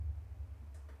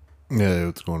Yeah,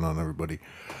 what's going on, everybody?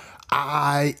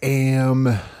 I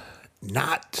am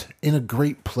not in a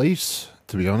great place,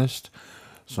 to be honest.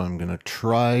 So I'm going to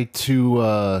try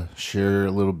to share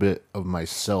a little bit of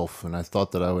myself. And I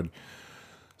thought that I would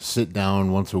sit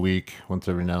down once a week, once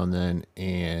every now and then,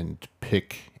 and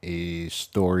pick a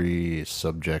story, a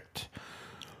subject,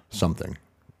 something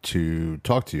to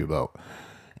talk to you about.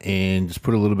 And just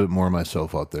put a little bit more of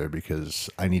myself out there because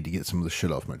I need to get some of the shit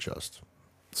off my chest.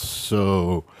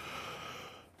 So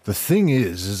the thing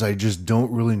is I just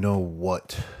don't really know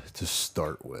what to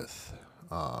start with.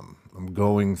 I'm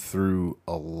going through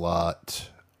a lot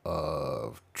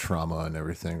of trauma and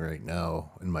everything right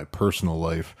now in my personal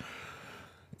life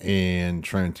and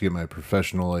trying to get my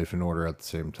professional life in order at the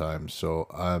same time. So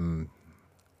I'm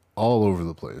all over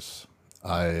the place.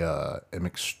 I am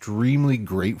extremely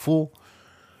grateful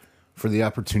for the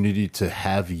opportunity to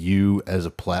have you as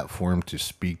a platform to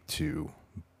speak to,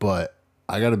 but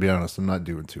I got to be honest, I'm not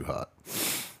doing too hot.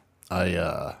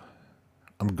 I'm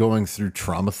going through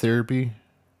trauma therapy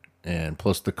and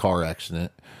plus the car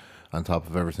accident on top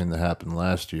of everything that happened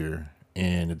last year,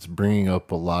 and it's bringing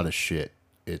up a lot of shit.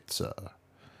 It's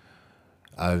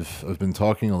I've been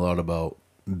talking a lot about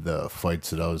the fights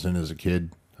that I was in as a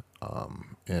kid,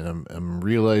 and I'm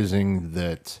realizing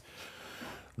that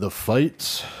the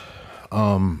fights.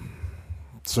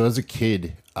 So as a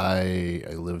kid, I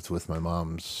lived with my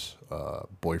mom's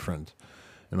boyfriend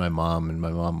and my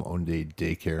mom owned a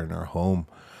daycare in our home,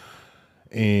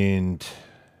 and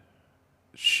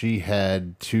she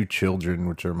had two children,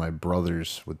 which are my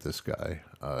brothers, with this guy.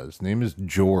 His name is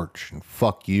George, and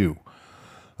fuck you.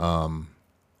 The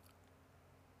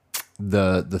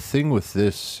thing with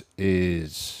this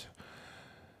is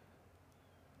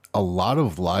a lot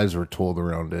of lies were told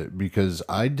around it because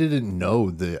I didn't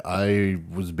know that I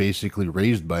was basically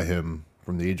raised by him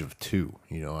from the age of 2.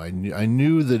 You know, I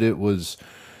knew that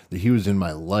that he was in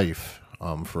my life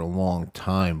for a long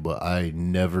time, but I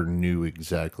never knew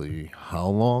exactly how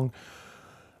long,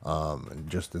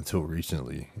 just until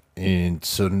recently. And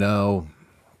so now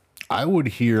I would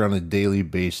hear on a daily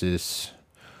basis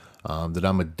that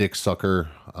I'm a dick sucker,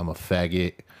 I'm a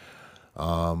faggot,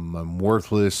 I'm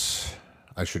worthless,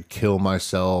 I should kill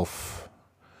myself.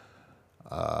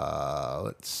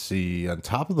 Let's see. On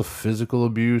top of the physical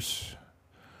abuse,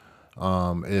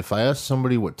 if I ask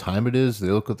somebody what time it is, they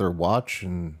look at their watch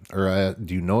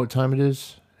do you know what time it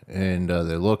is? And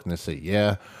they look and they say,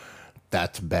 "Yeah,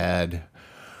 that's bad."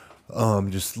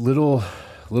 Just little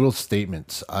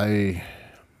statements. I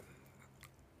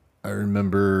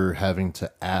remember having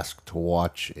to ask to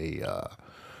watch a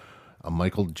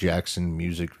Michael Jackson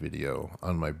music video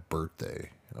on my birthday.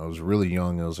 I was really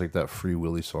young. It was like that Free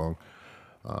Willy song.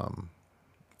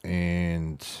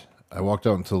 And I walked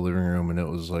out into the living room and it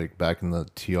was like back in the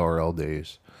TRL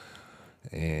days.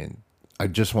 And I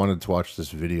just wanted to watch this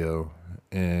video.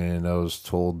 And I was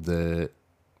told that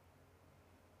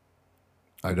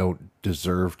I don't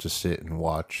deserve to sit and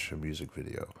watch a music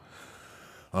video.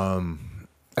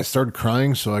 I started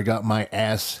crying, so I got my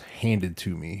ass handed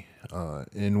to me.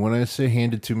 And when I say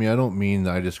handed to me, I don't mean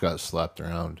that I just got slapped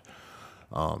around.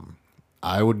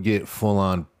 I would get full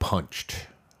on punched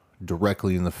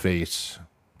directly in the face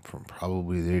from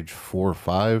probably the age 4 or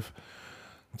 5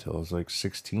 until I was like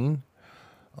 16.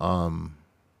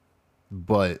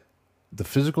 But the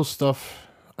physical stuff,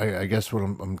 I guess what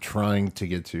I'm trying to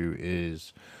get to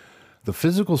is the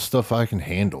physical stuff I can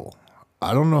handle.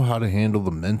 I don't know how to handle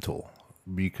the mental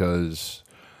because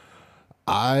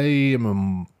I am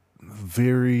a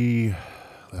very,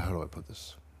 how do I put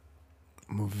this?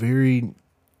 I'm a very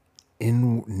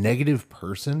negative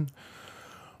person.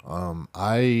 I'm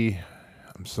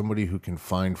somebody who can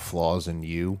find flaws in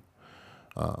you.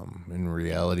 In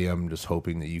reality, I'm just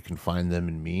hoping that you can find them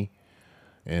in me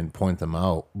and point them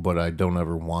out, but I don't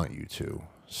ever want you to.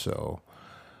 So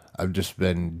I've just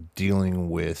been dealing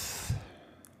with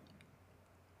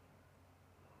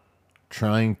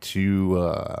trying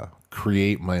to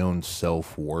create my own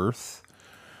self-worth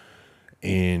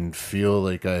and feel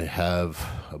like I have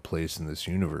a place in this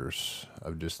universe.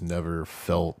 I've just never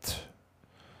felt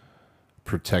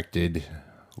protected,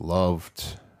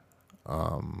 loved,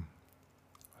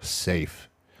 safe.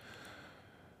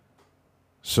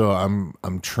 So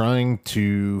I'm trying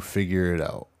to figure it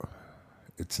out.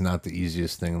 It's not the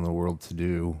easiest thing in the world to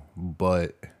do,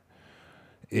 but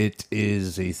it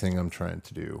is a thing I'm trying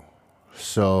to do.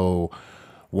 So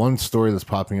one story that's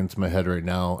popping into my head right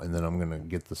now, and then I'm gonna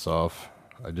get this off.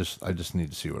 I just need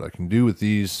to see what I can do with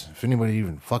these. If anybody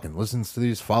even fucking listens to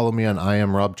these, follow me on I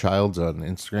am Rob Childs on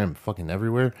Instagram, fucking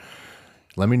everywhere.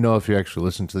 Let me know if you actually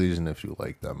listen to these and if you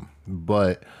like them.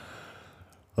 But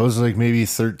I was like maybe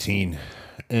 13,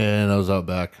 and I was out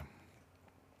back,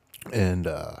 and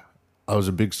I was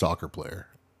a big soccer player.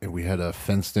 And we had a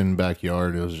fenced in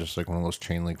backyard. It was just like one of those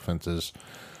chain link fences.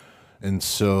 And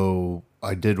so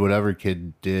I did what every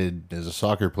kid did as a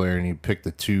soccer player, and you pick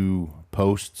the two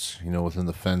posts, within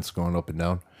the fence going up and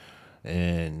down.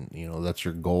 And, that's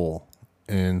your goal.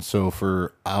 And so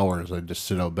for hours, I'd just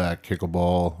sit out back, kick a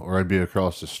ball, or I'd be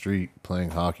across the street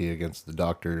playing hockey against the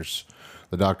doctor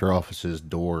office's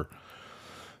door.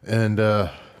 And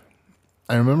I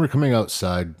remember coming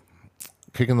outside,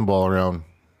 kicking the ball around,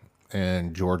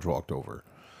 and George walked over.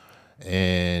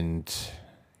 And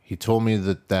he told me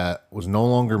that that was no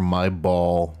longer my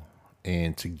ball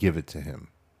and to give it to him.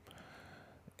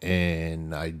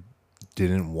 And I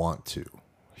didn't want to.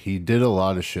 He did a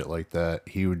lot of shit like that.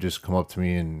 He would just come up to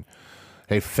me and,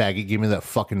 hey, faggot, give me that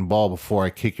fucking ball before I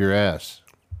kick your ass.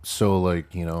 So, like,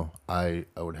 I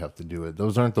would have to do it.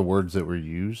 Those aren't the words that were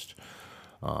used,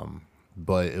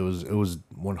 but it was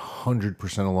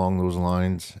 100% along those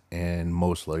lines, and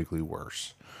most likely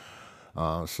worse.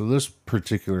 So this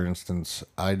particular instance,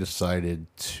 I decided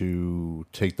to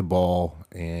take the ball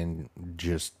and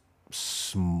just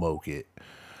smoke it.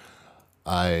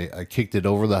 I kicked it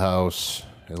over the house.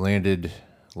 It landed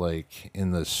like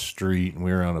in the street, and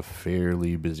we were on a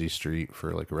fairly busy street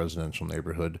for like a residential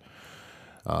neighborhood.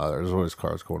 There's always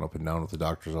cars going up and down with the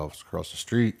doctor's office across the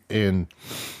street, and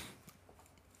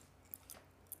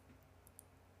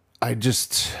I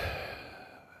just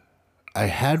I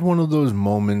had one of those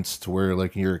moments to where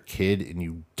like you're a kid and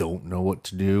you don't know what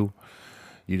to do.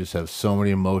 You just have so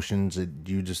many emotions that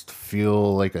you just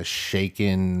feel like a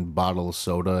shaken bottle of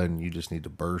soda and you just need to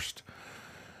burst.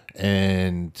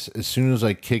 And as soon as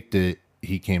I kicked it,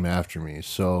 he came after me.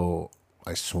 So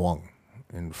I swung.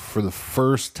 And for the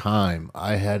first time,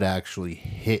 I had actually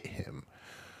hit him.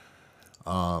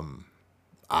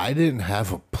 I didn't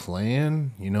have a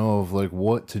plan, of like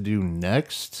what to do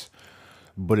next,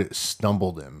 but it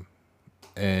stumbled him,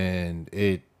 and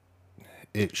it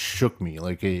shook me.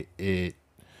 Like it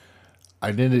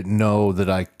I didn't know that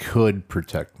I could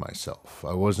protect myself.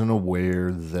 I wasn't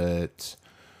aware that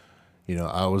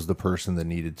I was the person that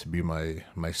needed to be my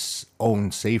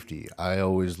own safety. I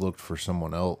always looked for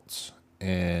someone else,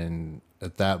 and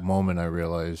at that moment I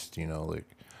realized,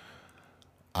 like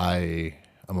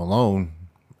I'm alone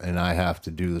and I have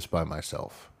to do this by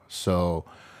myself. So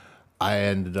I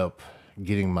ended up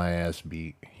getting my ass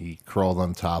beat. He crawled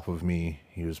on top of me.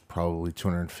 He was probably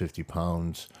 250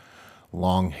 pounds,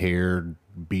 long haired,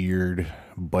 beard,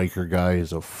 biker guy.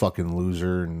 Is a fucking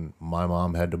loser. And my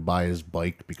mom had to buy his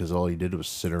bike because all he did was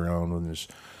sit around with his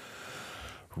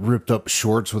ripped up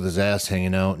shorts with his ass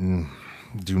hanging out and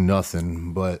do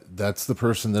nothing. But that's the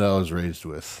person that I was raised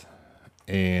with.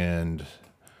 And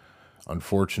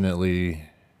unfortunately,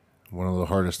 one of the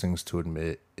hardest things to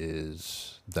admit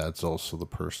is that's also the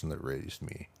person that raised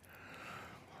me.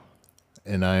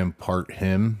 And I am part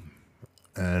him,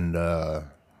 and I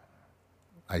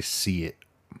see it.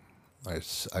 I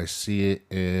see it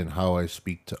in how I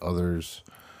speak to others.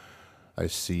 I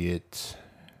see it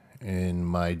in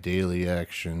my daily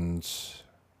actions,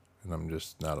 and I'm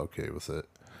just not okay with it.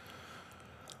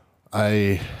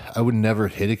 I would never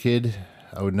hit a kid.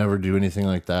 I would never do anything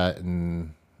like that,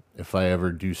 and if I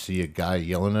ever do see a guy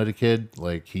yelling at a kid,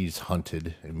 like he's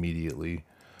hunted immediately.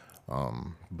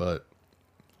 But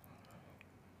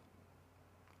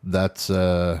that's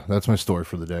my story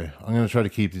for the day. I'm gonna try to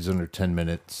keep these under 10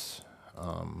 minutes.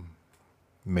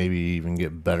 Maybe even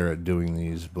get better at doing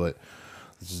these, but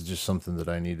this is just something that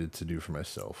I needed to do for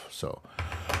myself. So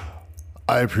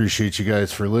I appreciate you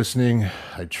guys for listening.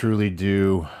 I truly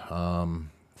do.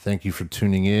 Thank you for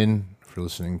tuning in, for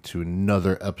listening to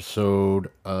another episode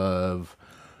of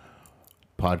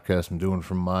podcast I'm doing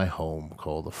from my home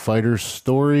called The Fighter's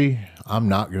Story. I'm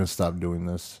not going to stop doing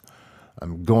this.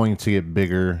 I'm going to get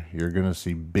bigger. You're going to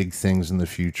see big things in the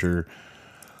future.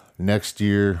 Next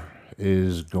year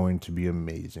is going to be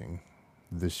amazing.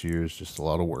 This year is just a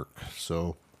lot of work.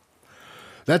 So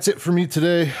that's it for me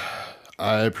today.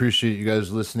 I appreciate you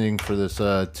guys listening for this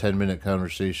 10-minute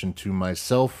conversation to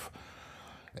myself.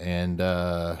 And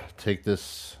take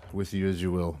this with you as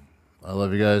you will. I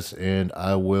love you guys, and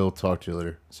I will talk to you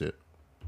later. See ya.